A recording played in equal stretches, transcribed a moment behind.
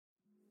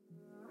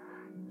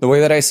The way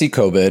that I see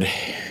COVID,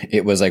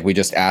 it was like we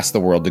just asked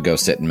the world to go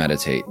sit and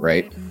meditate,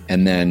 right?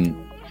 And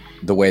then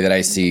the way that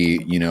I see,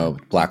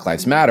 Black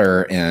Lives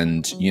Matter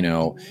and,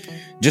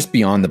 just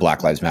beyond the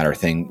Black Lives Matter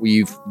thing,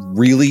 we've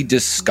really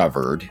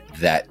discovered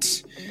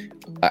that,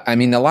 a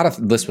lot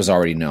of this was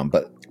already known,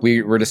 but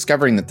we're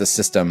discovering that the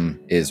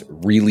system is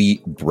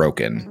really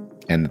broken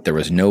and that there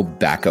was no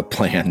backup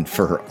plan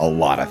for a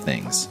lot of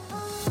things.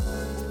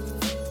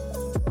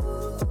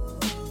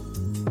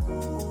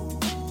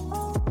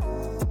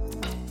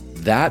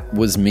 That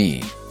was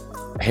me.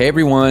 Hey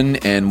everyone,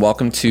 and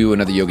welcome to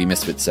another Yogi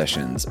Misfit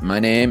Sessions. My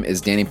name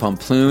is Danny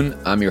Pomploon.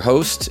 I'm your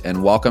host,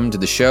 and welcome to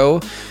the show.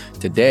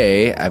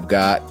 Today, I've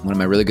got one of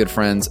my really good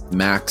friends,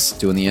 Max,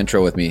 doing the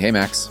intro with me. Hey,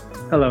 Max.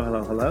 Hello,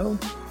 hello, hello.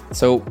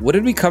 So, what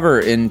did we cover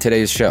in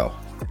today's show?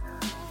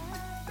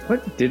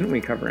 What didn't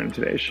we cover in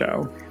today's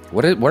show?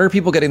 What are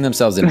people getting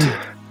themselves into?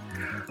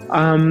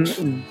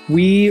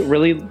 We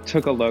really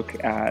took a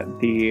look at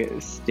the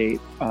state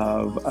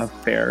of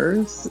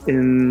affairs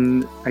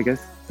in, I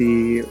guess,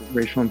 the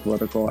racial and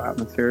political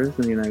atmospheres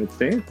in the United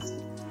States,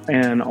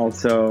 and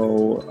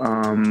also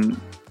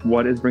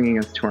what is bringing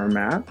us to our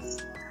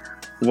mats,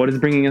 what is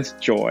bringing us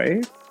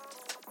joy.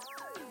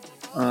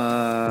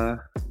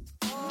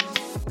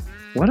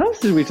 What else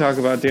did we talk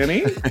about,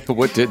 Danny?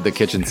 What did the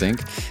kitchen sink?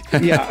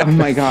 Yeah, oh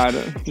my God,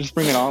 just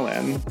bring it all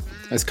in.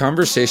 This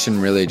conversation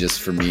really just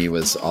for me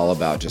was all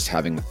about just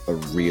having a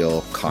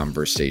real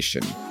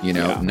conversation,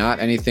 not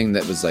anything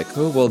that was like,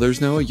 oh, well,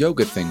 there's no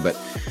yoga thing, but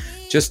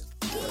just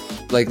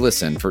like,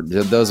 listen, for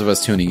those of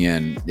us tuning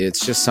in,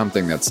 it's just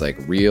something that's like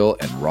real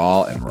and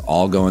raw, and we're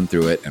all going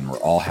through it, and we're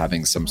all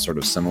having some sort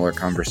of similar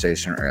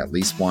conversation, or at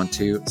least want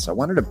to. So I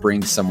wanted to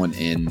bring someone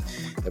in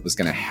that was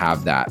going to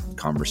have that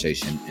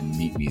conversation and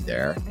meet me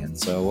there. And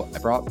so I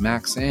brought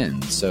Max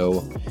in.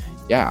 So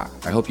yeah,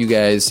 I hope you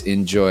guys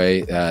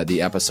enjoy the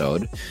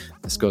episode.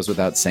 This goes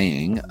without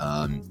saying.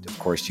 Of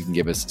course, you can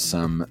give us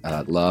some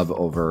love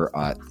over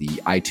at the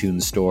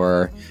iTunes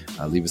store.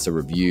 Leave us a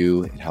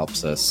review. It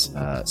helps us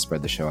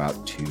spread the show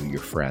out to your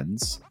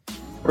friends.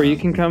 Or you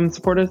can come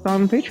support us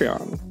on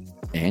Patreon.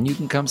 And you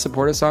can come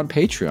support us on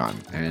Patreon.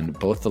 And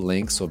both the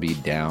links will be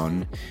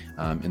down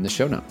in the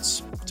show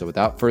notes. So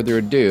without further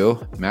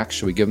ado, Max,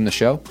 should we give him the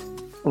show?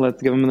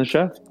 Let's give him the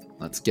show.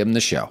 Let's give him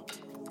the show.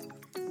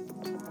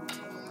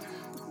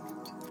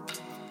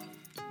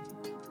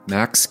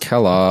 Max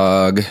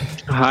Kellogg.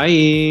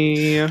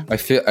 Hi. I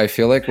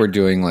feel like we're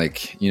doing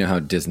like, how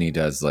Disney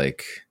does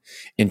like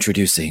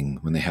introducing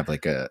when they have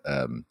like a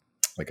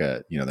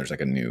there's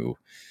like a new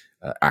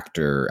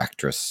actor,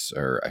 actress,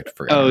 or I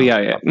forget. Oh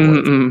yeah.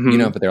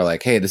 Mm-hmm. But they're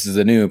like, hey, this is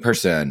a new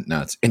person.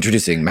 No, it's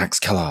introducing Max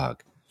Kellogg.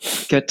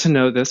 Get to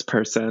know this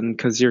person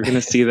because you're going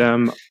to see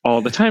them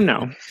all the time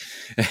now.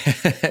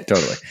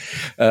 Totally.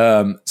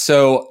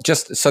 So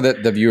just so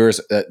that the viewers,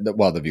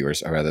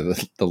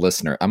 the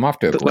listener, I'm off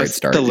to a great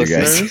start, you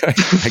guys. I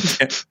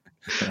can't.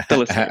 The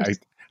listeners.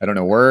 I don't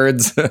know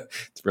words.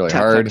 It's really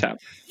hard. Tap.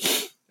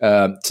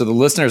 So the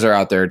listeners are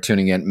out there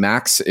tuning in.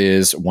 Max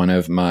is one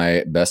of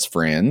my best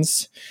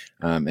friends,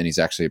 and he's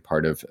actually a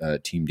part of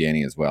Team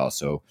Danny as well.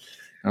 So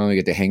not only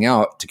get to hang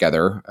out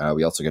together,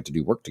 we also get to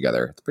do work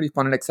together. It's pretty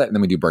fun and exciting. And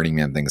then we do Burning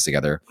Man things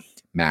together.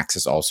 Max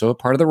is also a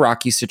part of the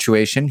Rocky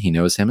situation. He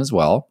knows him as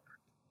well.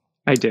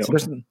 I do. So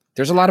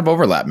there's a lot of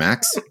overlap,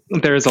 Max.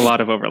 There is a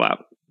lot of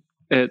overlap.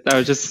 I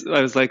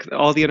was like,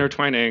 all the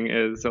intertwining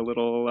is it's a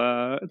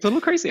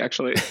little crazy,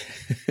 actually.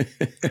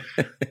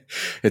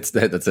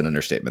 That's an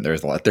understatement.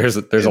 There's a lot. There's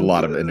a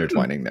lot of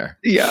intertwining there.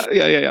 Yeah.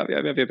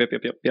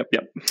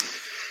 Yep.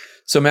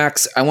 So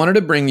Max, I wanted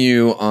to bring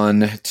you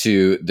on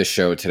to the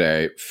show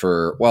today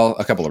for,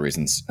 a couple of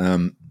reasons.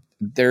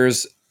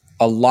 There's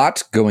a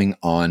lot going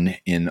on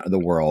in the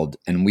world,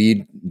 and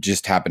we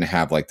just happen to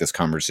have like this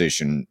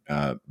conversation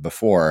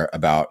before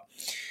about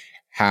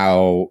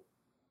how,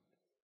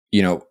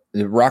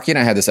 Rocky and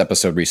I had this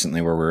episode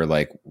recently where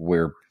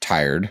we're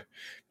tired,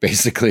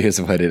 basically is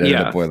what it ended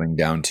up boiling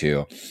down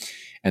to.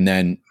 And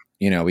then,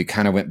 we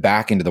kind of went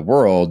back into the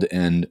world,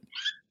 and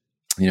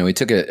we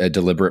took a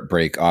deliberate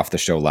break off the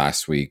show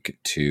last week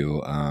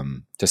to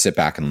sit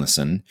back and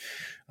listen.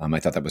 I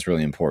thought that was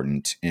really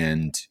important.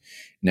 And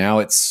now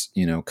it's,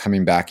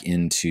 coming back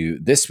into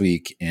this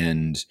week.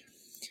 And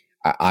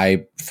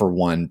I, for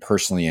one,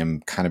 personally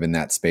am kind of in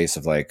that space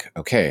of like,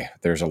 okay,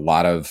 there's a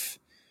lot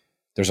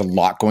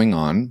going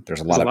on. There's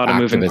a lot of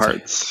moving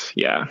parts.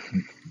 Yeah.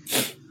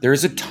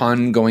 There's a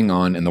ton going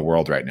on in the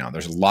world right now.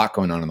 There's a lot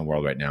going on in the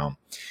world right now.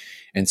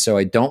 And so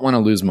I don't want to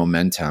lose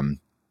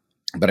momentum,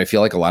 but I feel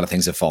like a lot of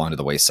things have fallen to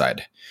the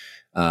wayside.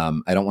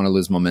 I don't want to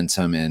lose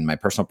momentum in my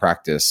personal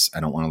practice. I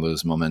don't want to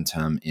lose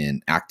momentum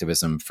in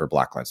activism for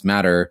Black Lives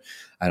Matter.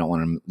 I don't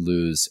want to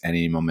lose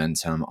any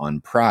momentum on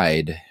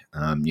Pride,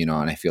 and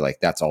I feel like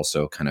that's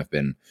also kind of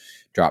been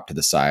dropped to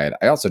the side.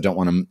 I also don't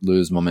want to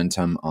lose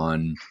momentum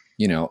on,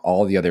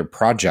 all the other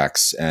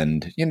projects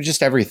and,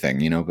 just everything,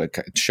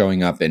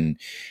 showing up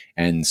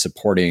and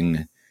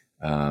supporting,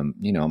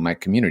 my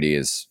community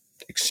is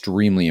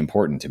extremely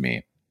important to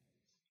me.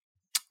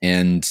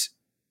 And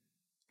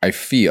I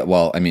feel,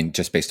 well, I mean,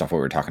 just based off what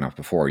we were talking about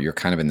before, you're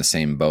kind of in the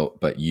same boat,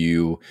 but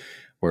you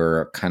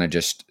were kind of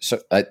just so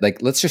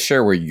like, let's just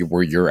share where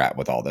you're at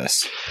with all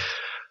this.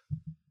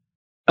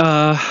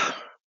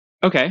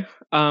 Okay.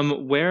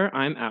 Where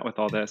I'm at with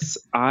all this,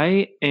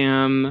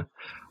 I'm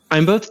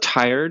both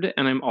tired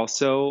and I'm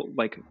also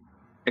like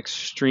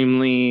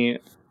extremely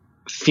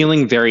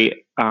feeling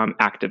very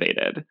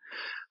activated.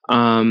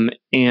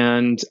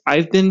 And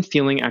I've been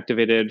feeling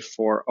activated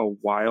for a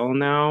while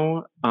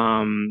now.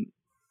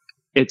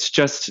 It's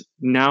just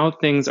now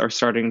things are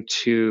starting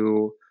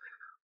to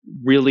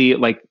really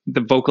like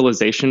the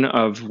vocalization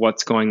of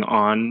what's going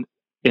on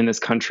in this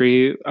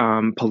country,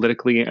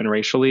 politically and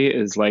racially,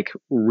 is like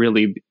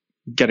really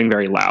getting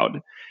very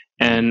loud.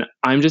 And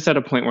I'm just at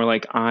a point where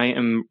like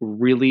I'm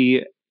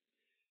really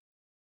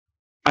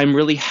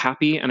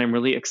happy and I'm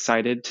really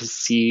excited to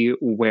see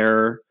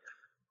where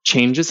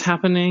change is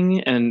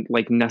happening and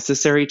like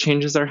necessary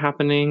changes are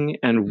happening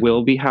and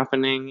will be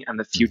happening in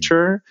the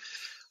future.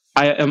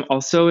 I am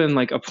also in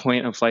like a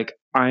point of like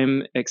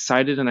I'm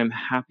excited and I'm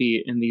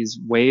happy in these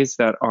ways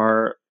that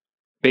are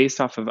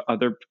based off of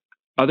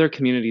other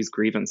communities'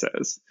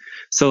 grievances.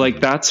 So like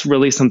that's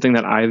really something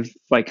that I've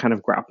like kind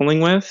of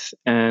grappling with.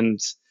 And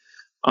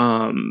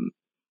um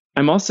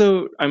I'm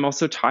also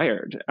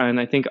tired, and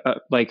I think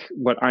like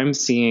what I'm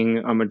seeing,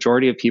 a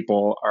majority of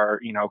people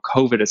are,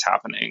 COVID is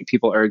happening.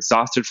 People are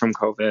exhausted from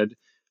COVID.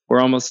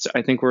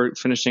 I think we're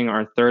finishing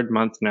our third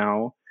month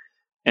now,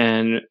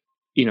 and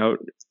you know,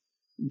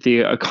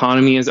 the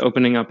economy is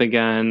opening up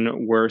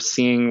again. We're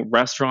seeing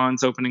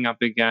restaurants opening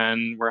up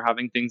again. We're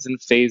having things in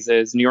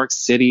phases. New York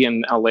City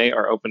and LA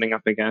are opening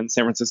up again.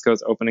 San Francisco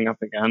is opening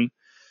up again,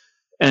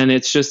 and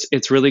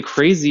it's really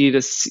crazy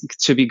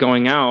to be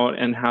going out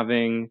and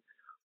having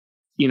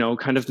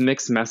kind of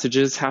mixed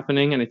messages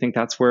happening. And I think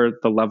that's where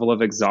the level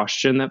of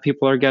exhaustion that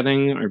people are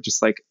getting are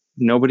just like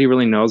nobody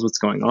really knows what's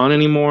going on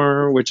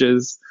anymore, which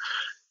is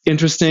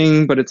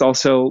interesting. But it's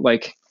also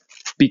like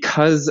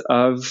because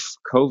of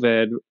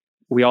COVID,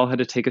 we all had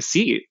to take a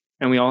seat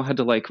and we all had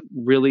to like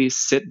really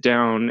sit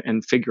down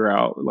and figure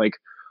out like,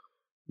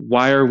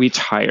 why are we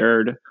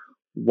tired?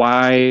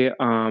 Why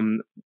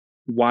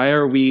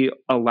are we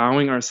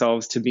allowing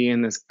ourselves to be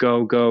in this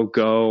go, go,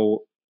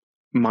 go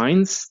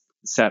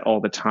mindset all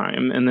the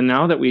time? And then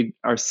now that we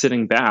are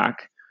sitting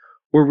back,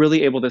 we're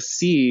really able to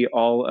see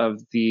all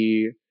of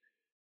the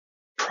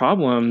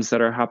problems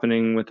that are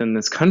happening within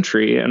this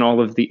country and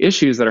all of the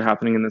issues that are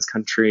happening in this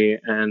country.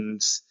 And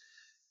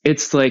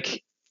it's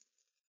like,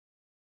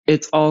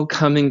 it's all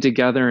coming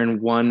together in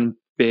one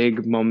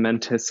big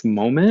momentous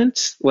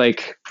moment.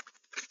 Like,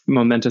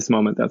 momentous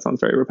moment, that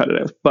sounds very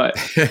repetitive, but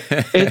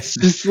it's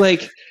just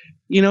like,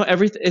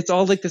 everything, it's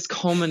all like this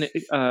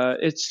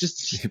it's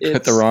just, you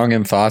put the wrong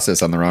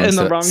emphasis on the wrong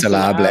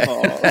syllable.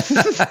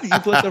 You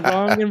put the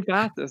wrong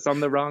emphasis on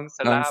the wrong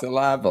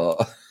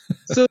syllable.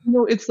 So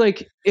it's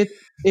like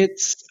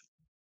it's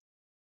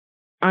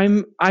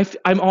I'm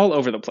all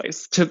over the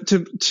place.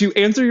 To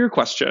answer your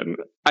question,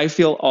 I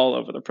feel all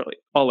over the place.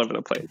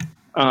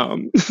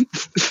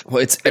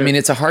 Well, it's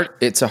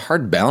a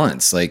hard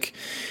balance. Like,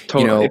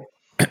 totally.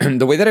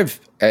 The way that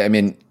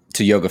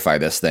to yogify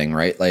this thing,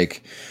 right?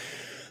 Like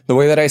the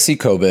way that I see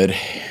COVID,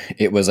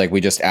 it was like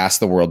we just asked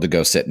the world to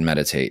go sit and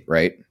meditate,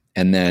 right?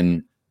 And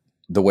then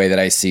the way that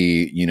I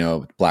see,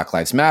 Black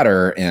Lives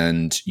Matter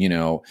and,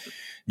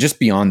 just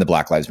beyond the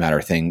Black Lives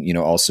Matter thing,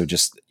 also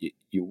just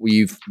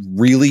we've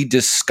really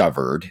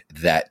discovered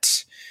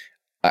that,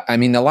 a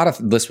lot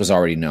of this was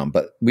already known,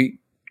 but we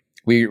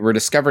were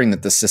discovering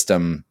that the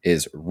system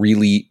is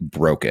really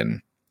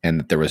broken and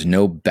that there was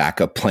no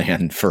backup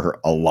plan for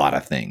a lot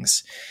of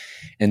things.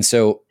 And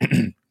so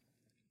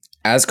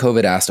as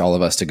COVID asked all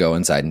of us to go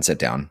inside and sit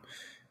down,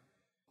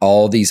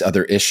 all these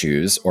other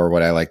issues, or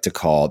what I like to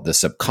call the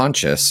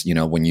subconscious,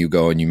 when you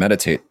go and you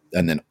meditate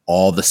and then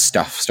all the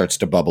stuff starts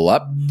to bubble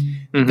up,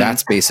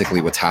 that's basically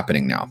what's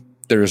happening now.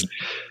 There's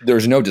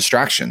no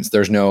distractions.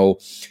 There's no,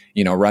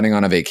 running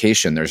on a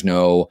vacation. There's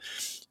no,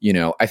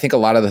 I think a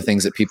lot of the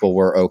things that people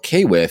were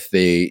okay with,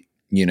 they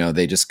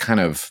just kind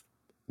of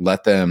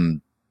let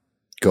them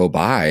go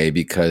by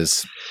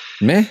because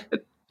meh,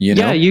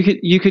 Yeah,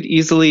 you could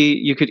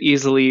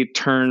easily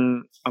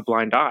turn a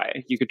blind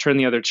eye. You could turn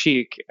the other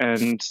cheek,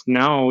 and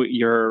now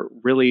you're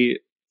really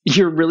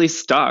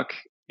stuck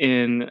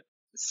in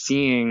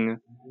seeing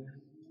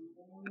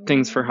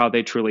things for how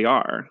they truly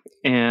are.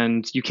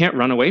 And you can't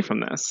run away from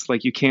this.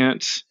 Like you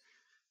can't.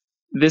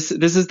 This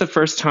is the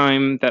first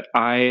time that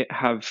I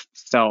have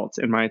felt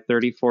in my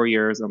 34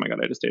 years. Oh my God,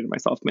 I just dated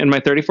myself. In my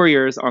 34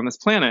 years on this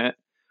planet,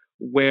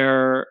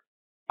 where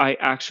I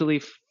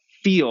actually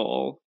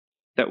feel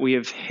that we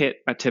have hit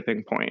a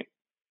tipping point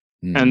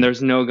and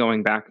there's no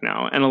going back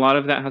now. And a lot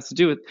of that has to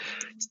do with,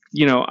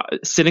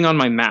 sitting on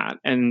my mat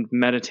and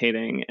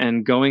meditating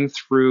and going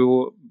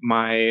through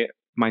my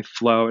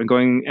flow and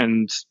going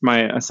and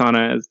my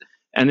asanas.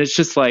 And it's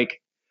just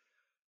like,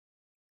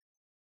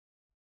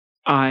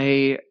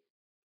 I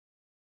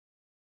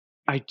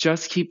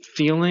just keep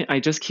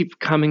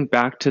coming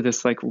back to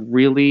this like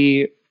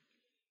really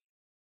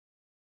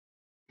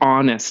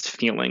honest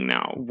feeling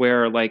now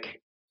where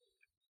like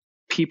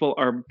people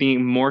are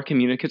being more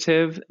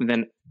communicative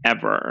than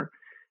ever.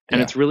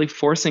 And it's really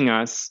forcing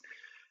us,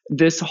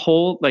 this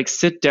whole like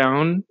sit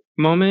down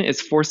moment is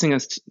forcing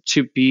us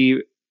to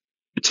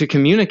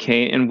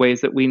communicate in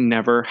ways that we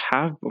never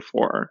have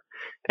before.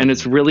 And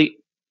it's really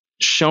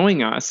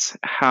showing us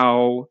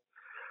how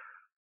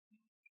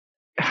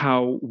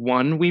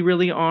one we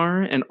really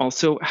are, and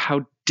also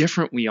how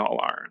different we all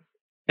are.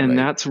 And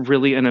that's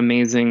really an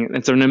amazing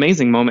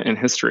moment in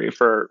history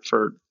for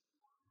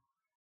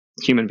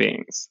human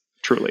beings,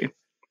 truly.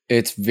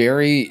 It's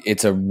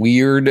a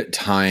weird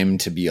time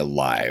to be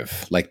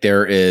alive. Like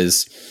there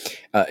is,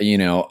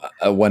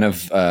 one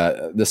of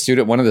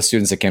the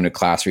students that came to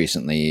class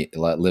recently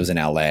lives in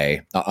LA,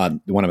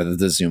 one of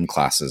the Zoom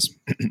classes,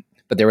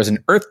 but there was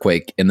an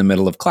earthquake in the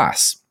middle of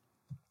class.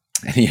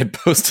 And he had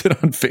posted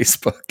on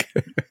Facebook.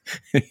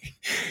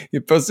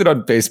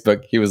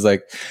 He was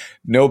like,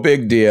 "No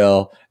big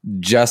deal,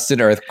 just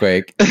an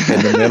earthquake in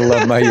the middle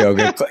of my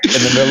yoga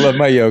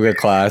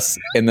class,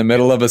 in the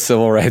middle of a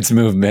civil rights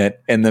movement,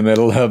 in the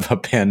middle of a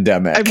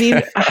pandemic." I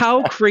mean,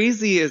 how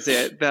crazy is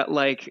it that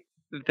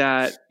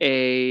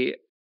a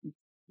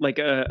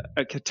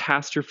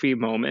catastrophe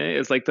moment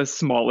is like the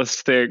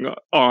smallest thing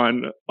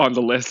on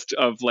the list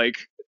of like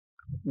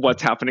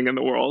what's happening in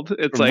the world?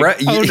 It's like,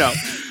 oh no,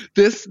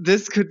 this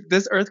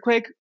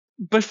earthquake,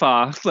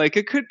 like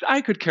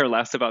I could care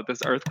less about this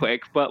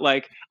earthquake, but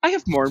like I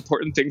have more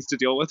important things to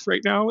deal with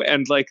right now,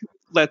 and like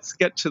let's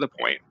get to the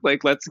point.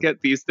 Like let's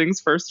get these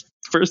things first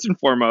and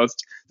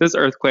foremost. This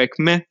earthquake,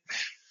 meh.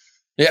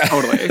 Yeah,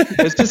 totally.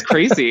 It's just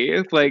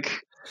crazy.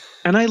 Like,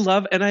 and I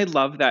love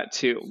that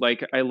too.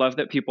 Like I love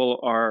that people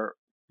are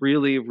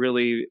really,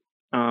 really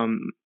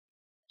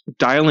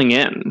dialing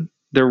in.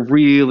 They're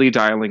really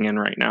dialing in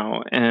right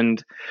now.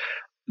 And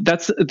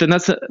that's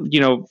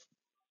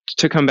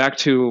to come back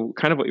to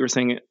kind of what you were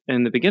saying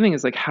in the beginning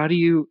is like, how do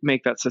you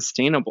make that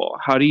sustainable?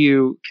 How do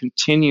you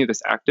continue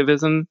this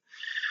activism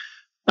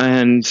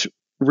and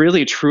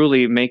really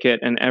truly make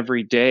it an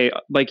everyday,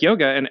 like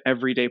yoga, an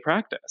everyday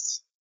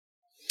practice?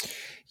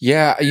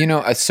 Yeah,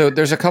 so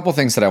there's a couple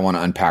things that I want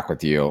to unpack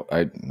with you.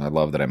 I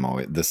love that I'm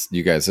always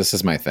you guys, this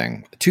is my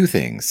thing. 2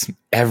 things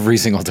every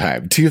single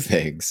time, 2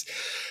 things.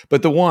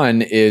 But the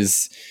one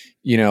is,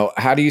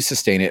 how do you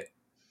sustain it?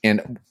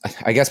 And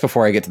I guess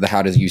before I get to the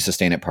how do you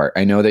sustain it part,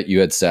 I know that you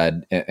had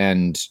said,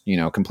 and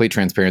complete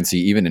transparency,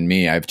 even in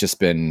me, I've just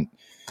been,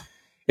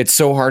 it's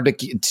so hard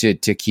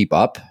to keep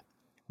up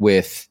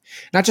with,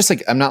 not just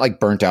like, I'm not like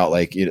burnt out,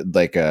 like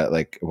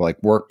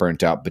work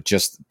burnt out, but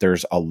just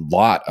there's a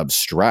lot of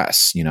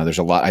stress, there's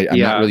a lot, I'm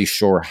not really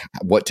sure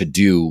what to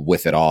do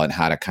with it all and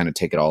how to kind of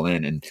take it all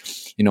in. And,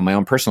 my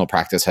own personal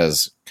practice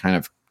has kind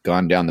of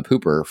gone down the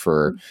pooper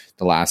for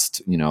the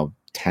last,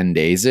 10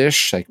 days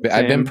ish. Like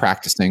I've been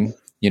practicing,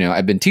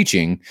 I've been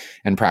teaching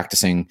and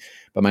practicing,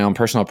 but my own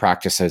personal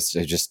practice I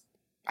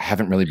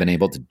haven't really been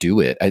able to do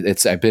it.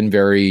 I've been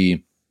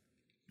very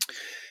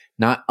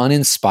not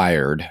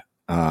uninspired,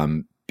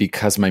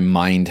 because my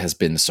mind has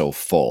been so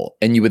full.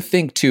 And you would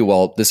think too,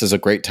 well, this is a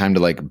great time to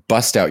like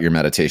bust out your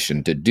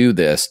meditation, to do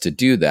this, to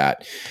do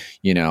that.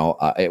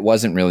 It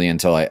wasn't really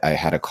until I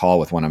had a call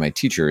with one of my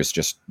teachers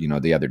just,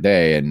 the other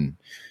day. And,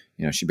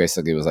 she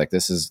basically was like,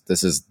 this is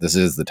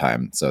the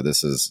time. So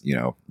this is,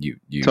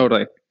 you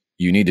totally,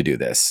 you need to do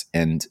this.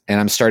 And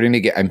I'm starting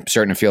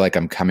to feel like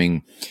I'm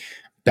coming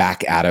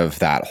back out of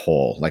that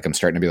hole. Like I'm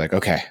starting to be like,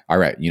 okay, all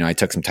right. I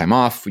took some time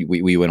off.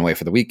 We went away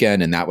for the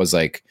weekend, and that was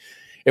like,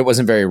 it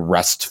wasn't very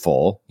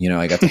restful.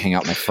 I got to hang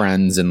out with my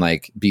friends and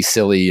like be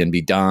silly and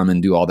be dumb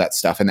and do all that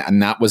stuff.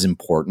 And that was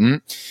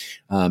important.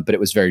 But it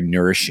was very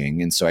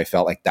nourishing. And so I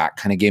felt like that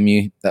kind of gave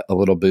me a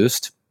little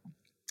boost.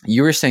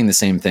 You were saying the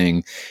same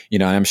thing,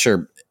 and I'm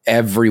sure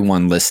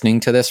everyone listening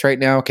to this right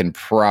now can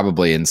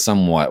probably in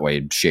somewhat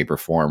way, shape or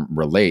form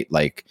relate.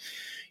 Like,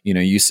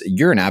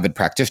 you're an avid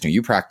practitioner.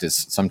 You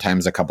practice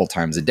sometimes a couple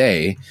times a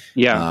day.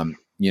 Yeah.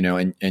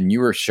 And you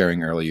were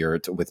sharing earlier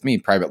with me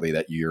privately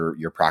that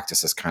your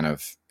practice is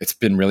it's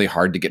been really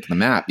hard to get to the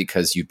mat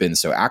because you've been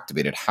so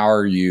activated. Where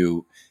are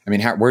you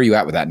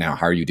at with that now?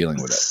 How are you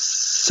dealing with it?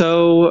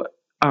 So,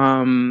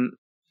 a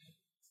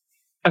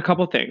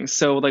couple things.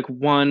 So like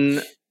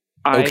one,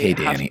 Okay,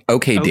 Danny.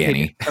 Okay,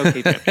 Danny.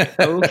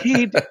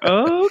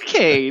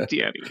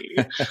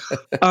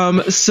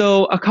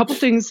 So a couple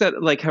things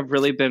that like have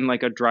really been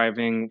like a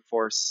driving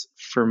force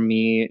for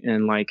me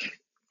in like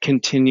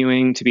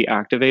continuing to be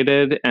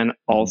activated and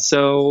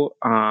also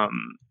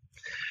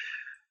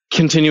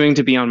continuing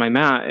to be on my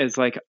mat is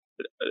like,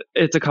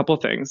 it's a couple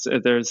things.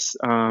 There's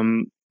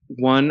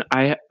one,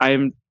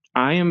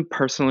 I'm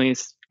personally,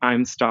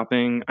 I'm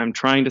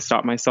trying to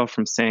stop myself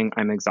from saying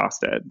I'm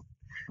exhausted.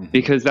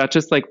 Because that's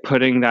just like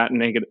putting that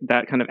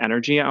kind of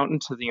energy out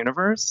into the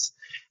universe.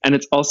 And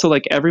it's also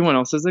like everyone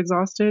else is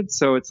exhausted.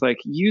 So it's like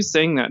you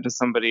saying that to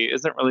somebody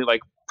isn't really like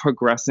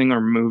progressing or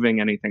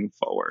moving anything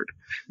forward.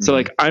 So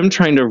like, I'm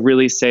trying to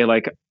really say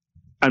like,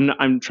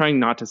 I'm trying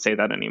not to say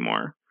that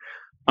anymore.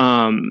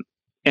 And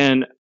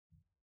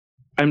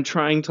I'm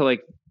trying to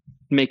like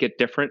make it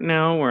different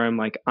now, where I'm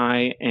like,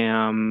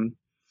 I'm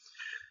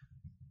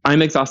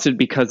exhausted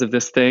because of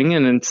this thing.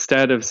 And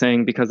instead of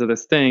saying because of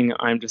this thing,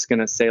 I'm just going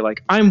to say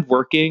like, I'm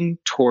working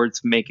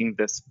towards making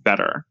this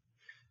better.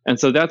 And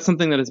so that's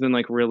something that has been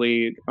like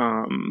really,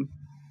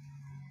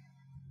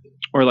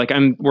 or like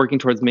I'm working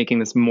towards making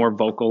this more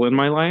vocal in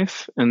my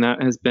life. And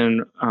that has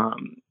been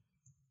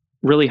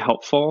really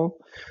helpful.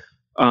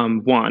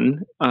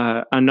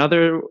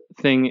 Another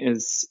thing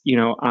is,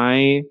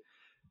 I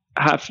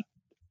have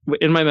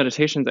in my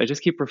meditations, I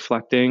just keep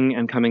reflecting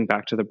and coming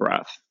back to the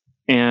breath.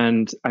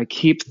 And I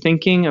keep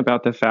thinking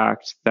about the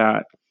fact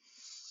that,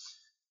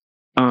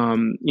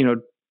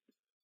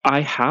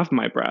 I have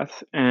my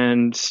breath,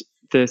 and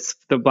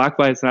the Black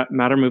Lives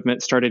Matter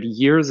movement started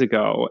years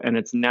ago, and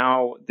it's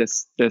now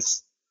this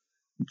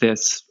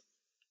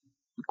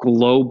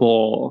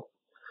global,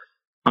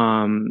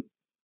 not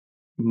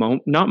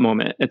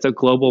moment. It's a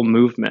global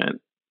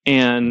movement,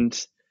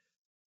 and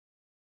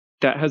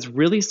that has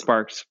really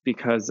sparked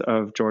because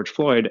of George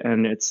Floyd.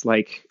 And it's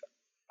like,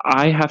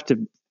 I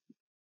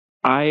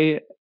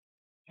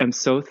am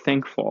so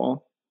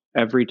thankful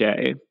every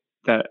day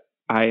that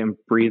I am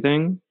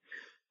breathing,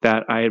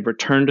 that I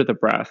return to the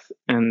breath,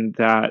 and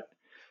that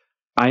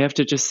I have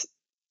to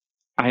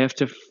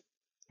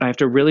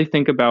really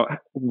think about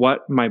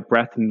what my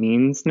breath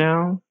means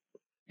now,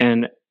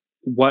 and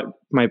what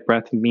my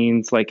breath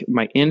means, like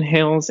my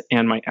inhales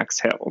and my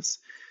exhales,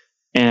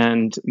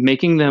 and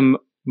making them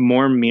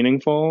more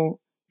meaningful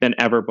than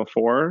ever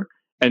before,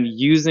 and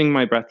using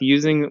my breath,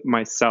 using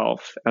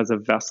myself as a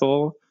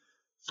vessel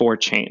for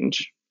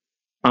change.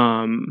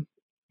 And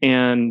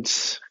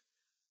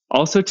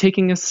also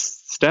taking a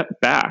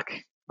step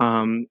back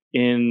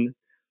in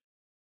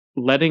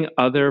letting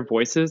other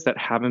voices that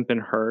haven't been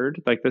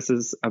heard, like this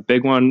is a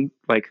big one,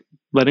 like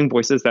letting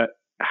voices that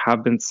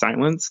have been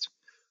silenced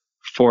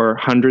for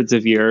hundreds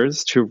of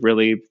years to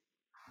really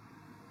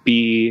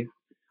be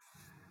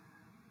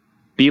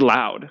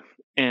loud,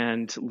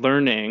 and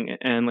learning.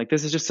 And like,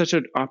 this is just such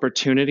an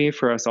opportunity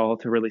for us all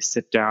to really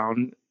sit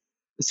down,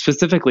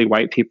 specifically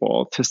white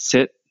people, to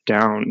sit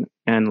down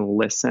and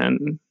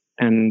listen.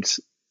 And,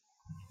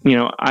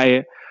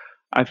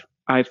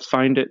 I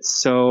find it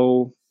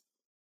so,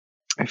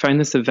 I find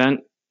this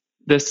event,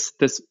 this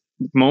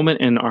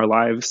moment in our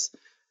lives,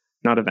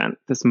 not event,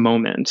 this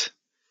moment,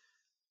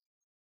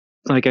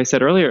 like I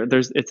said earlier,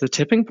 it's a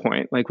tipping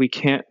point. Like we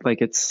can't,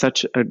 like, it's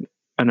such an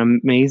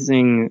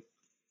amazing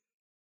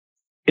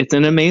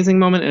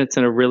moment, and it's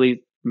in a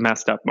really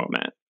messed up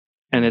moment.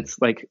 And it's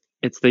like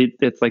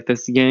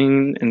this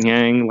yin and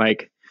yang,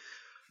 like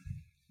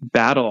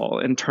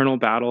internal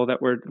battle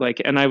that we're like,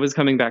 and I was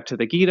coming back to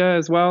the Gita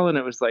as well. And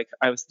it was like,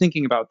 I was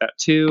thinking about that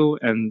too.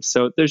 And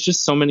so there's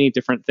just so many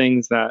different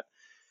things that,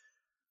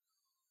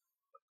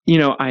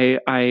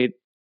 I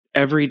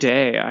every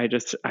day,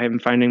 I'm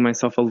finding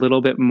myself a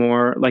little bit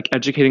more, like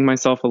educating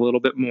myself a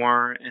little bit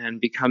more, and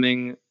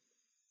becoming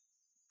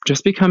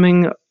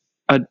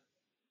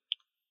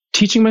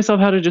teaching myself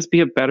how to just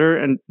be a better,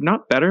 and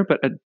not better,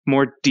 but a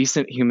more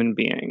decent human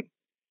being.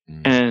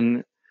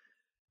 And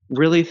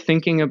really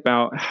thinking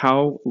about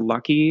how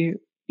lucky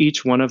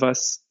each one of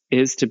us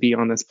is to be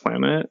on this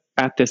planet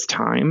at this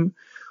time.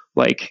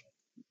 Like,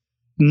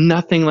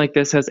 nothing like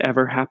this has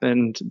ever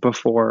happened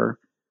before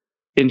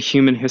in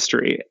human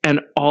history,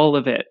 and all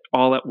of it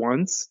all at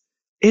once.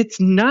 It's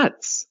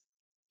nuts.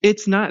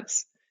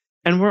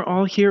 And we're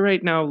all here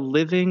right now,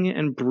 living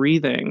and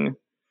breathing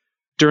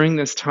during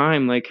this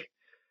time. Like,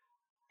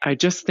 I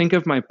just think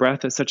of my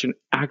breath as such an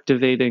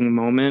activating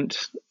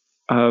moment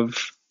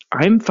of,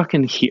 I'm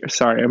fucking here.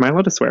 Sorry, am I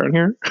allowed to swear in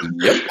here?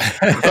 Yep.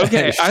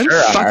 Okay,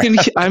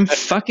 I'm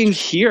fucking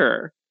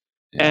here.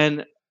 Yeah.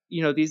 And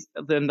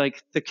then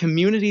like the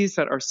communities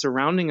that are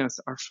surrounding us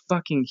are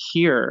fucking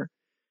here.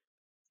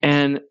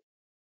 And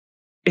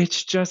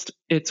it's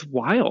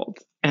wild,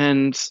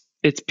 and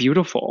it's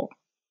beautiful.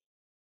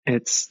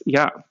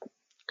 Yeah.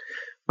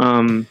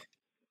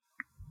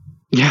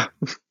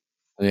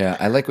 Yeah,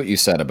 I like what you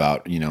said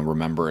about,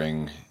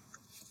 remembering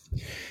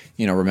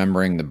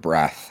the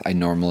breath. I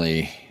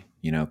normally,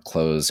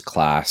 close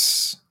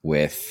class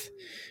with,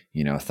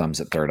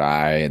 thumbs at third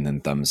eye, and then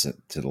thumbs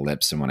to the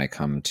lips. And when I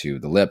come to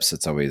the lips,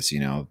 it's always,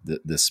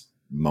 this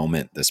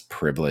moment, this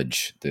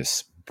privilege,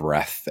 this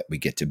breath that we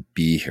get to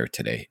be here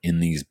today in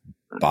these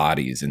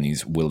bodies, in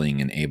these willing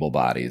and able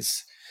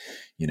bodies.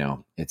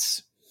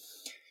 It's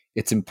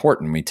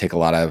important. We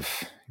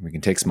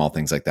can take small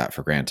things like that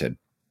for granted.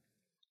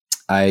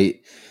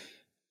 I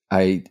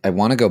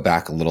want to go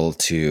back a little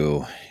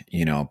to,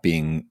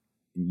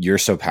 you're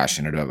so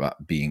passionate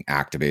about being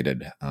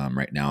activated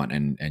right now.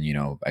 And,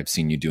 I've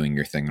seen you doing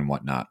your thing and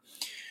whatnot.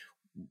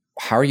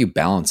 How are you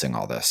balancing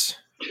all this?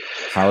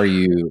 How are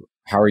you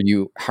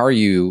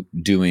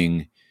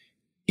doing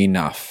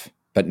enough,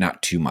 but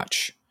not too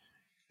much?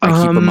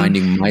 I keep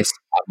reminding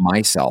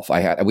myself.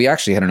 We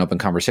actually had an open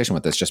conversation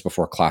with this just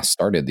before class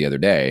started the other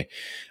day.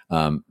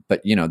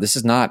 But this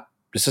is not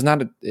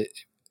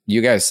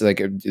you guys,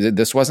 like,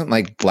 this wasn't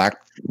like Black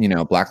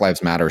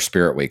Lives Matter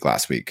Spirit Week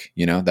last week,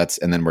 and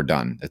then we're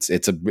done. It's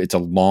a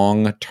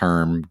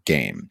long-term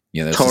game.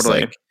 This is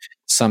like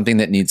something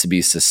that needs to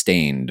be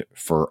sustained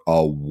for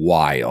a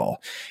while.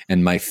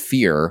 And my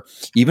fear,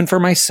 even for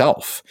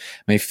myself,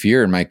 my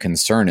fear and my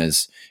concern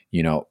is,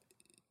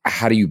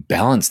 how do you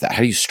balance that?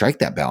 How do you strike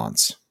that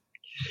balance?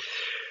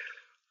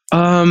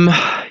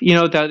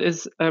 That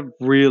is a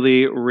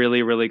really,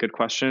 really, really good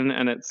question.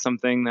 And it's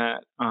something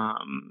that,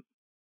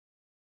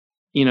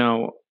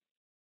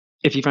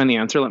 if you find the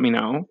answer, let me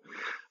know.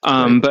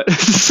 But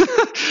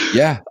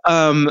yeah,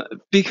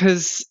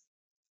 because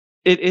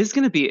it is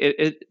going to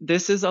be,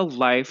 this is a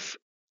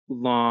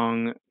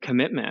lifelong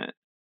commitment.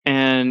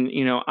 And,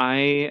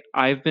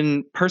 I've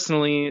been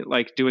personally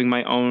like doing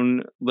my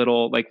own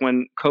little, like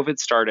when COVID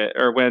started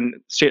or when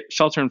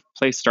shelter in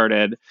place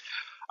started,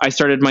 I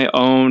started my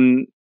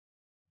own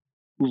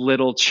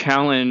little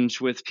challenge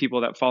with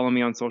people that follow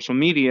me on social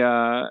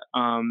media,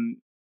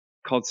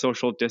 called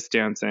social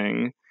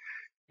distancing.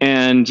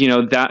 And,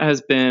 that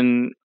has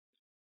been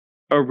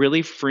a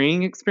really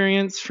freeing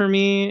experience for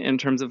me in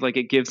terms of like,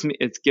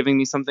 it's giving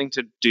me something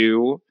to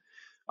do.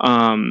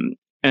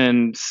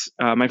 And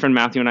my friend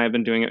Matthew and I have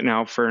been doing it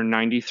now for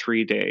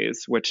 93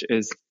 days, which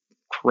is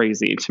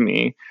crazy to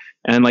me.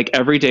 And like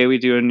every day we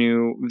do a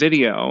new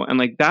video, and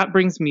like that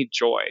brings me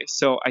joy.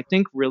 So I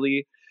think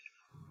really,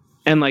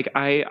 and like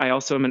I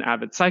also am an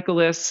avid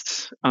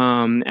cyclist,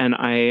 and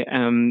I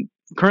am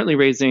currently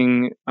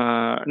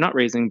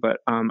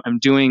I'm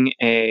doing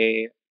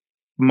a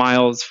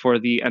miles for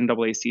the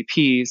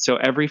NAACP. So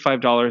every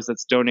 $5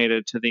 that's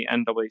donated to the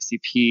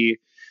NAACP,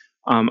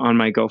 on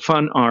my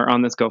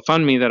on this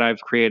GoFundMe that I've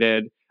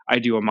created, I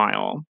do a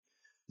mile.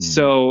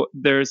 So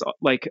there's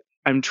like,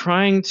 I'm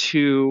trying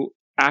to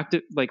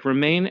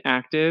remain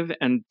active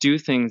and do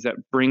things that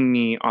bring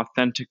me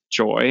authentic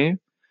joy,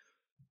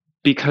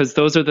 because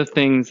those are the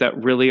things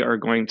that really are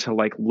going to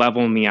like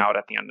level me out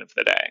at the end of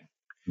the day.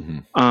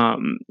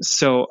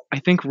 So I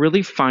think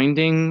really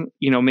finding,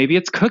 maybe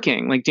it's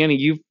cooking. Like Danny,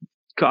 you've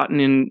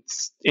gotten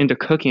into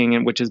cooking,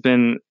 and which has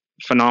been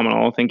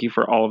phenomenal. Thank you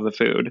for all of the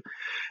food.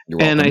 You're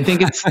welcome. And I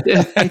think it's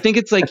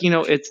like,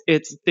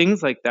 it's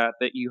things like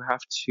that you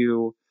have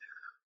to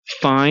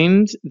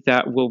find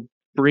that will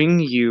bring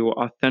you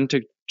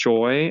authentic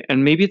joy.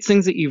 And maybe it's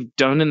things that you've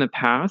done in the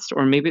past,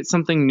 or maybe it's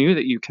something new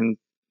that you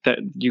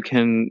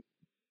can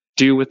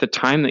do with the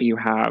time that you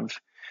have.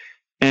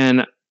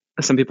 And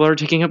some people are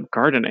taking up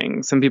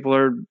gardening. Some people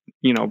are,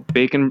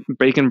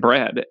 baking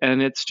bread.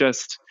 And it's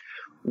just,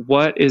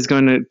 what is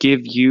going to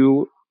give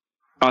you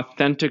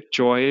authentic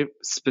joy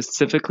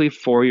specifically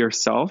for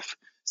yourself,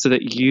 so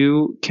that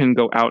you can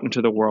go out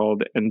into the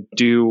world and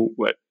do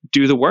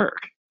the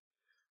work.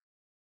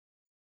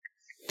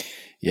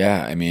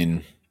 Yeah. I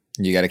mean,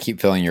 you got to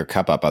keep filling your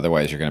cup up.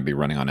 Otherwise you're going to be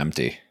running on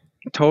empty.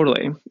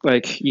 Totally.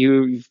 Like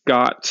you've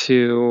got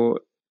to,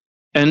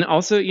 and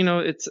also,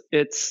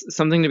 it's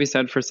something to be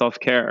said for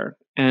self-care,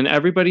 and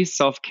everybody's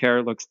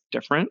self-care looks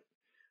different,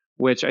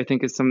 which I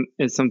think is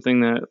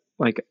something that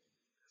like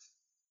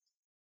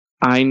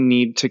I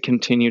need to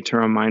continue to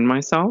remind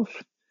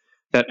myself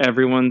that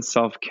everyone's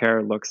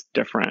self-care looks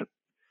different.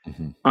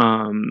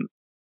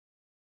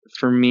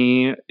 For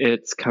me,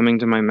 it's coming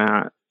to my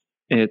mat.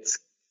 It's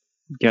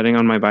getting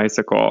on my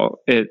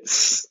bicycle.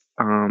 It's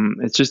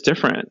just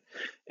different.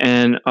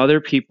 And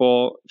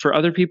for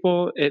other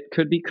people, it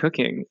could be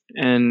cooking.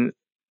 And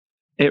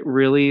it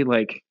really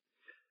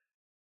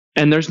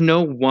and there's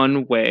no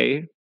one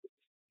way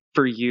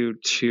for you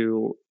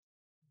to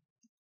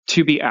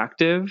be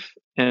active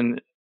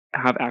and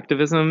have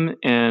activism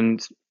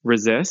and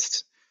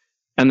resist.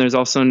 And there's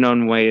also not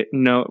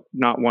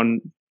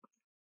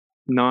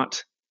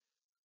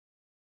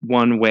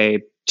one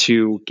way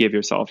to give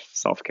yourself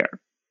self-care.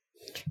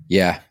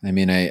 Yeah. I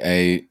mean,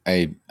 I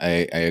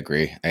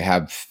agree.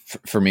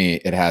 For me,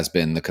 it has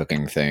been the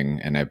cooking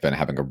thing, and I've been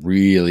having a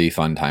really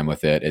fun time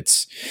with it.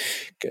 It's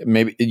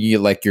maybe you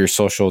like your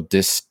social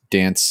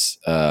distance,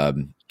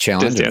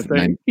 challenge.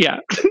 Yeah.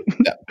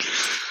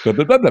 Blah,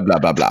 blah, blah, blah, blah,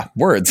 blah, blah.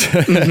 Words.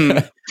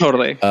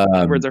 Totally.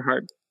 Words are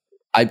hard.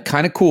 I'm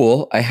kind of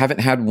cool. I haven't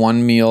had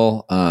one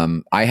meal.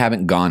 I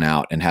haven't gone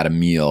out and had a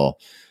meal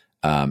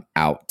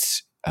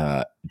out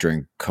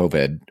during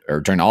COVID or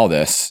during all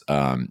this,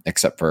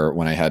 except for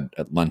when I had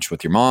lunch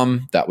with your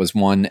mom. That was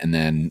one. And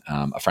then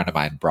a friend of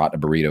mine brought a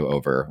burrito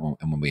over,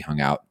 and when we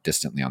hung out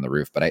distantly on the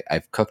roof. But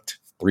I've cooked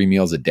 3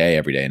 meals a day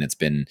every day, and it's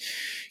been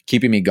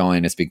keeping me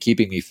going. It's been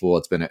keeping me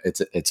full.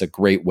 It's a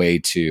great way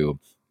to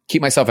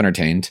keep myself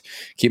entertained,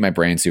 keep my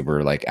brain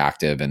super like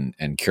active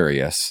and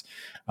curious.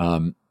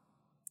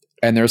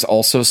 And there's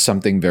also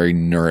something very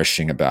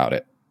nourishing about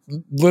it,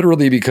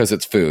 literally because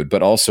it's food,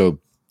 but also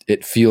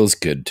it feels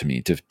good to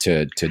me to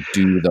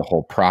do the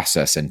whole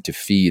process and to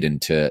feed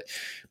and to,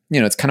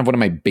 it's kind of one of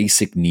my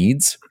basic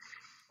needs.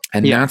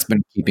 And that's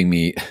been keeping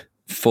me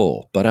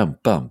full. But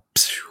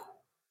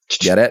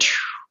get it?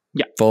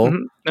 Yeah. Full?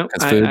 Mm-hmm. No,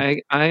 Because food,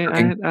 cooking? Got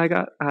it. I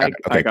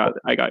Okay, got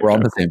cool. I got We're your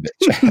on the same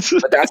page.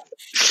 But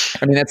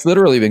that's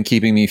literally been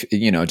keeping me,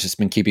 just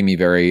been keeping me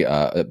very,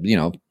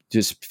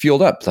 just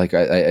fueled up. Like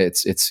I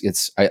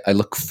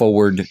look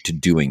forward to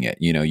doing it.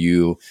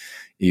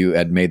 You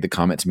had made the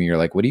comment to me. You're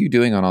like, what are you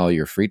doing on all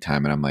your free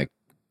time? And I'm like,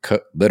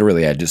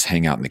 literally, I just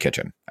hang out in the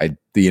kitchen.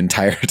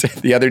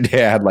 The other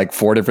day I had like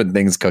 4 different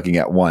things cooking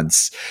at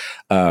once,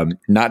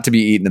 not to be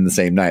eaten in the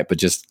same night, but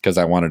just because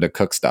I wanted to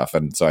cook stuff.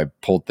 And so I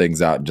pulled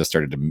things out and just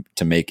started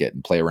to make it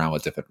and play around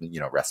with different,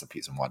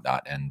 recipes and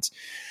whatnot. And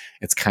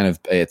it's kind of,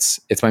 it's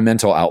my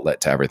mental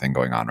outlet to everything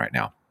going on right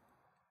now.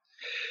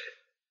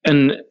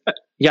 And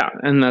yeah,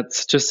 and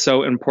that's just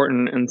so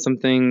important, and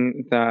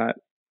something that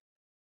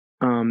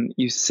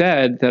you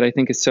said that I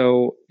think is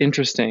so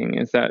interesting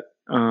is that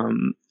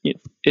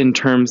in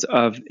terms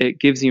of it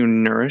gives you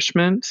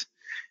nourishment,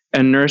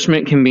 and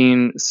nourishment can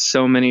mean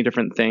so many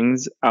different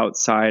things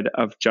outside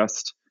of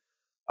just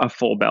a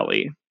full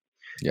belly.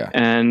 Yeah.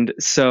 And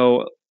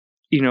so,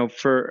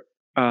 for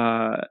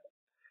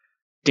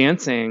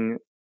dancing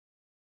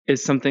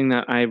is something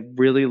that I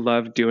really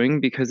love doing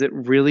because it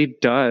really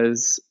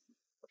does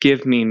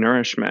give me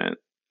nourishment.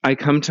 I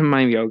come to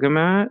my yoga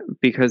mat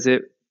because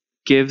it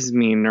gives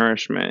me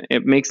nourishment.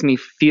 It makes me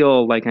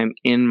feel like I'm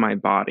in my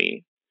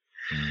body.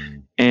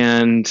 Mm.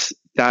 And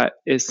that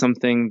is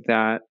something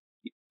that,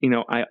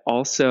 I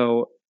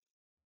also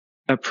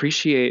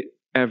appreciate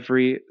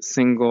every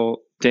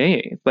single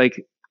day.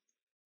 Like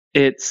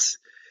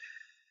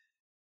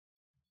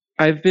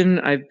I've been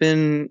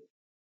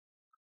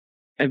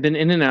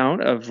in and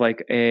out of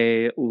like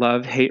a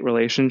love-hate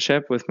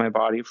relationship with my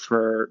body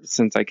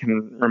since I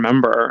can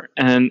remember.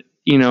 And,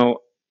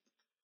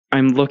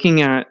 I'm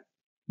looking at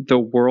the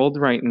world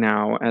right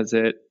now as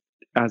it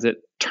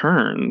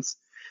turns.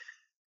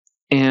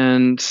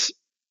 And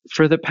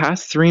for the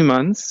past 3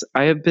 months,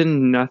 I have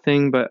been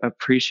nothing but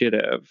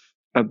appreciative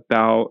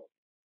about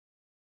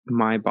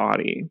my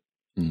body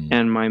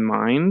and my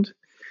mind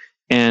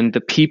and the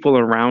people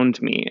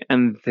around me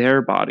and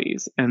their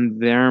bodies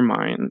and their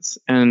minds.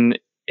 And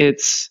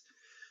it's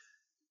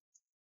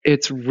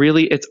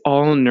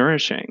all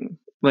nourishing.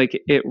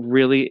 Like it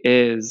really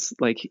is,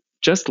 like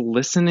just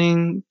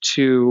listening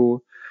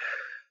to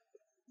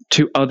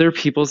other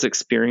people's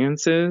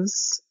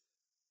experiences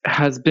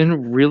has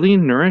been really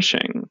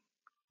nourishing.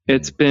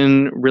 It's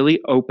been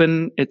really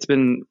open. It's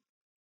been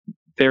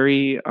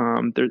very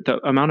the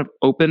amount of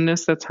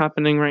openness that's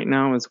happening right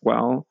now as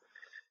well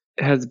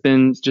has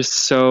been just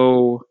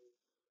so.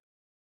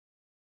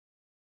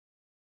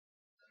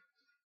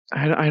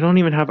 I don't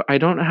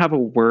have a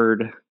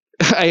word.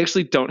 I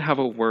actually don't have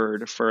a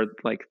word for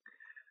like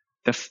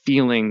the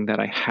feeling that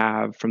I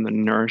have from the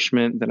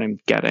nourishment that I'm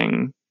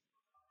getting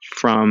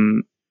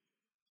from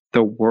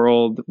the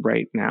world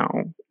right now.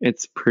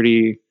 It's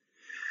pretty,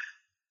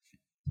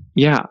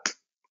 yeah.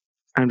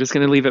 I'm just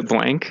going to leave it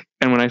blank.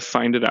 And when I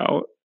find it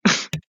out,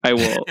 I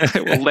will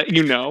let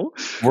you know.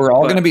 We're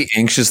all going to be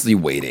anxiously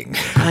waiting.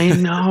 I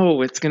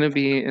know it's going to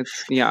be,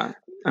 yeah.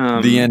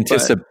 The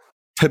anticipation.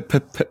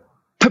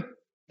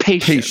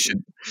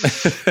 Patient.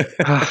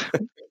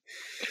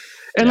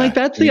 And like,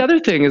 that's the other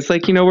thing is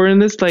like, we're in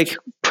this like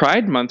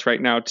Pride Month right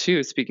now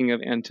too. Speaking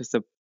of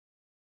anticipation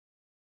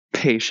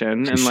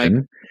and like,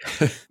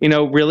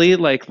 really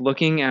like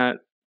looking at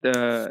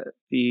the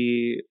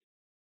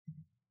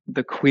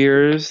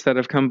queers that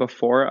have come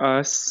before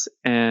us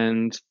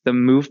and the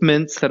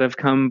movements that have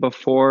come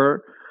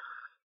before,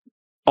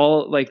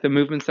 all like the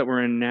movements that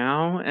we're in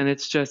now. And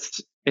it's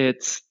just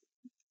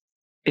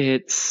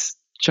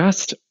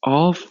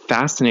all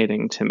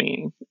fascinating to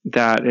me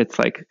that it's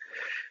like,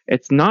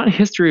 it's not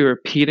history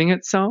repeating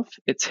itself.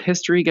 It's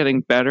history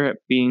getting better at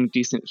being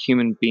decent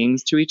human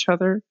beings to each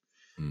other.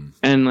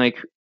 And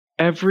like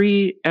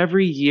every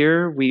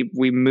year we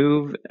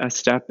move a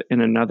step in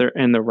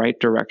the right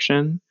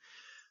direction.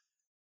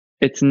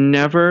 It's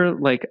never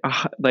like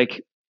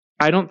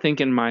I don't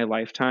think in my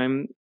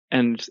lifetime,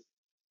 and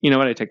you know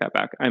what, I take that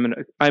back. I'm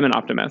an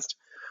optimist.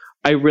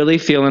 I really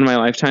feel in my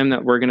lifetime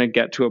that we're going to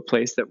get to a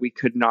place that we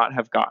could not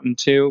have gotten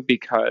to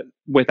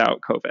without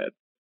COVID.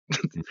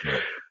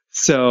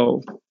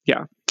 So,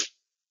 yeah.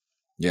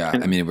 Yeah,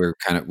 I mean,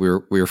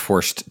 we're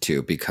forced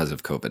to because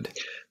of COVID.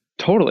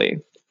 Totally.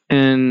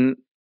 And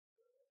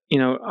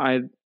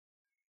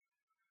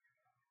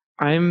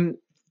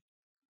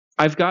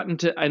I've gotten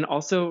to, and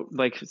also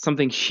like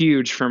something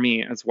huge for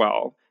me as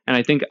well, and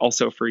I think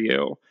also for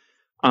you,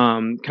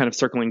 kind of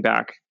circling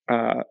back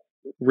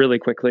really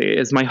quickly,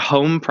 is my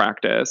home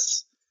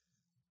practice,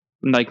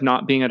 like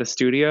not being at a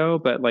studio,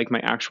 but like my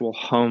actual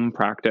home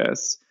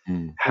practice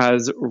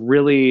has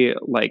really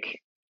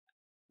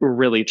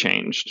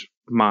changed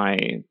my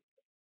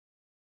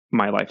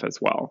life as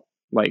well.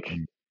 Like,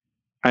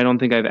 I don't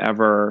think I've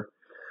ever,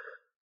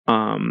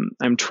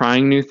 I'm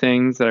trying new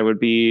things that I would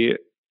be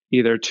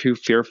either too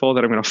fearful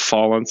that I'm going to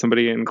fall on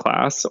somebody in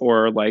class,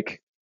 or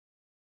like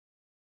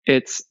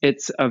it's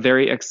a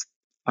very,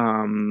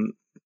 I'm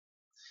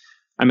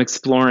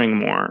exploring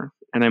more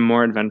and I'm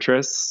more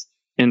adventurous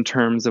in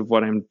terms of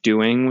what I'm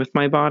doing with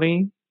my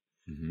body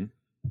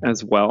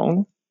as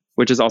well,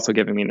 which is also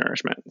giving me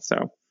nourishment.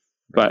 So,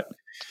 but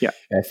yeah,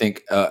 I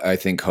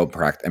think home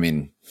practice, I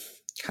mean,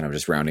 kind of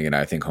just rounding it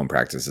out, I think home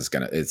practice is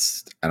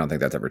I don't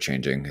think that's ever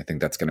changing. I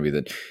think that's going to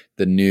be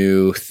the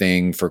new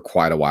thing for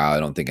quite a while. I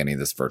don't think any of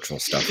this virtual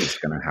stuff is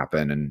going to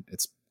happen. And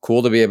it's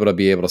cool to be able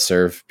to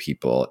serve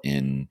people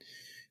in,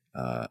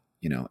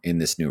 in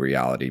this new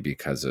reality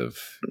because of,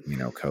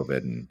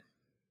 COVID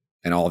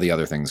and all the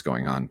other things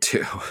going on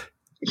too.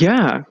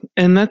 Yeah.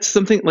 And that's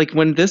something like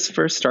when this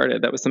first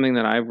started, that was something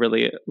that I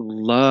really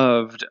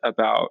loved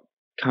about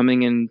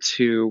coming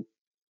into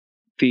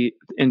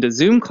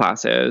Zoom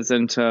classes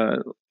and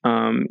to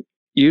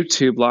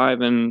YouTube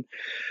Live, and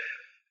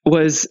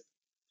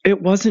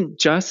it wasn't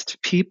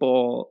just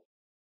people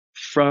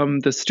from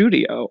the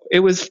studio. It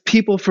was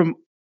people from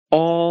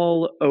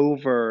all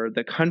over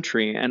the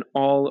country and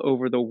all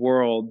over the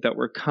world that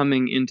were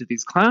coming into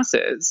these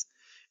classes.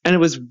 And it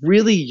was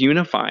really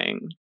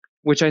unifying,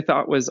 which I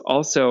thought was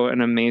also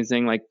an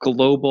amazing, like,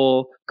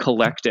 global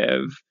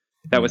collective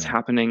that was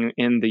happening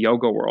in the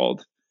yoga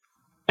world.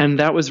 And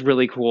that was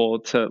really cool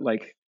to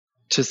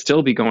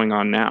still be going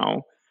on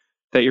now,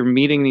 that you're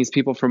meeting these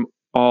people from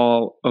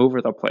all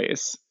over the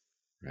place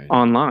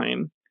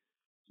online.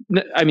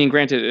 I mean,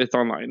 granted, it's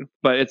online,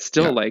 but it's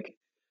still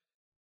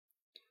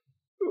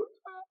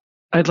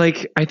I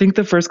think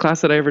the first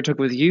class that I ever took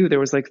with you, there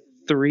was like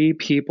 3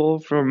 people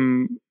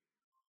from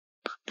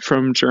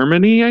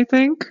Germany, I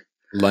think.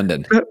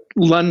 London. There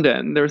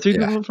were 3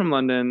 people from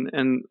London,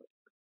 and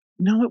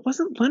no, it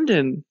wasn't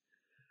London.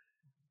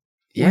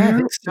 Yeah, I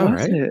think so,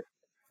 right?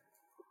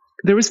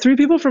 There was 3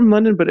 people from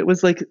London, but it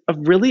was like a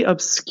really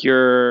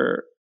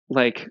obscure,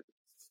 like,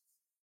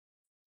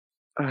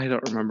 I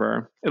don't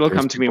remember. It'll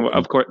come to me.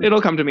 Of course,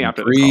 it'll come to me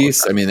after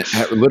Greece. I mean,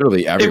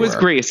 literally everywhere.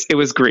 It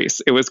was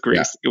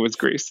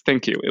Greece.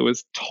 Thank you. It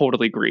was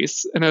totally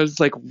Greece. And I was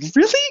like,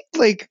 really?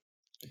 Like,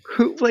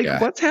 who?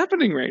 Like, what's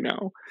happening right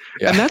now?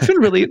 Yeah. And that's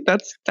been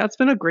that's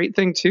been a great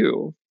thing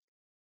too.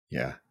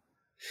 Yeah.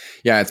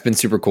 Yeah, it's been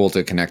super cool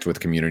to connect with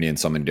community in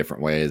so many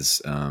different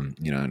ways.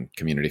 And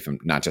community from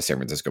not just San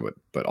Francisco,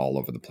 but all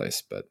over the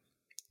place. But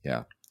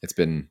yeah, it's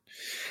been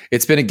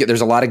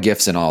there's a lot of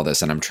gifts in all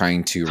this, and I'm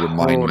trying to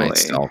remind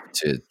myself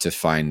to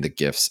find the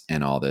gifts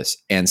in all this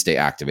and stay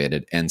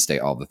activated and stay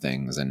all the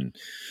things. And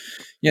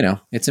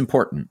it's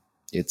important.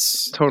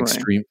 It's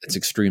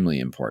extremely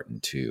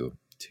important to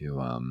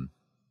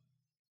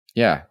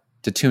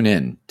tune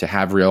in, to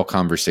have real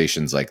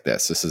conversations like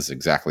this. This is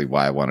exactly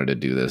why I wanted to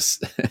do this,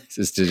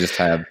 is to just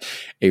have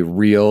a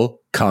real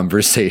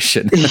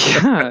conversation.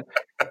 Yeah.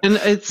 And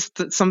it's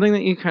something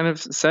that you kind of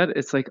said.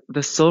 It's like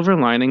the silver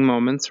lining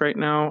moments right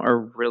now are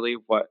really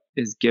what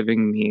is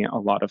giving me a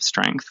lot of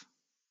strength.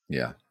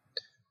 Yeah.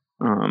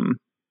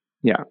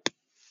 Yeah.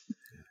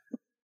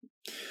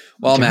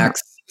 Well,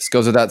 Max, this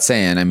goes without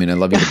saying. I mean, I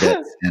love you to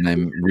bits, and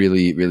I'm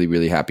really, really,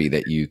 really happy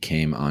that you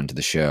came onto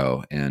the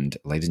show. And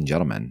ladies and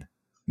gentlemen,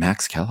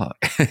 Max Kellogg.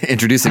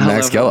 Introducing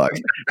Max Kellogg.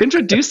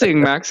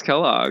 Introducing Max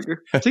Kellogg.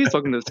 Please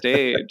welcome to the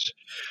stage.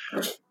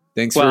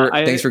 Thanks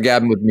for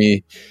gabbing with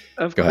me.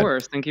 Of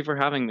course. Thank you for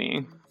having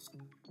me.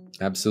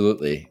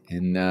 Absolutely.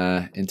 And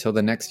until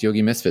the next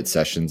Yogi Misfit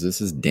sessions,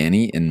 this is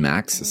Danny and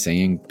Max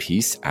saying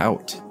peace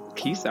out.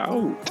 Peace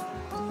out.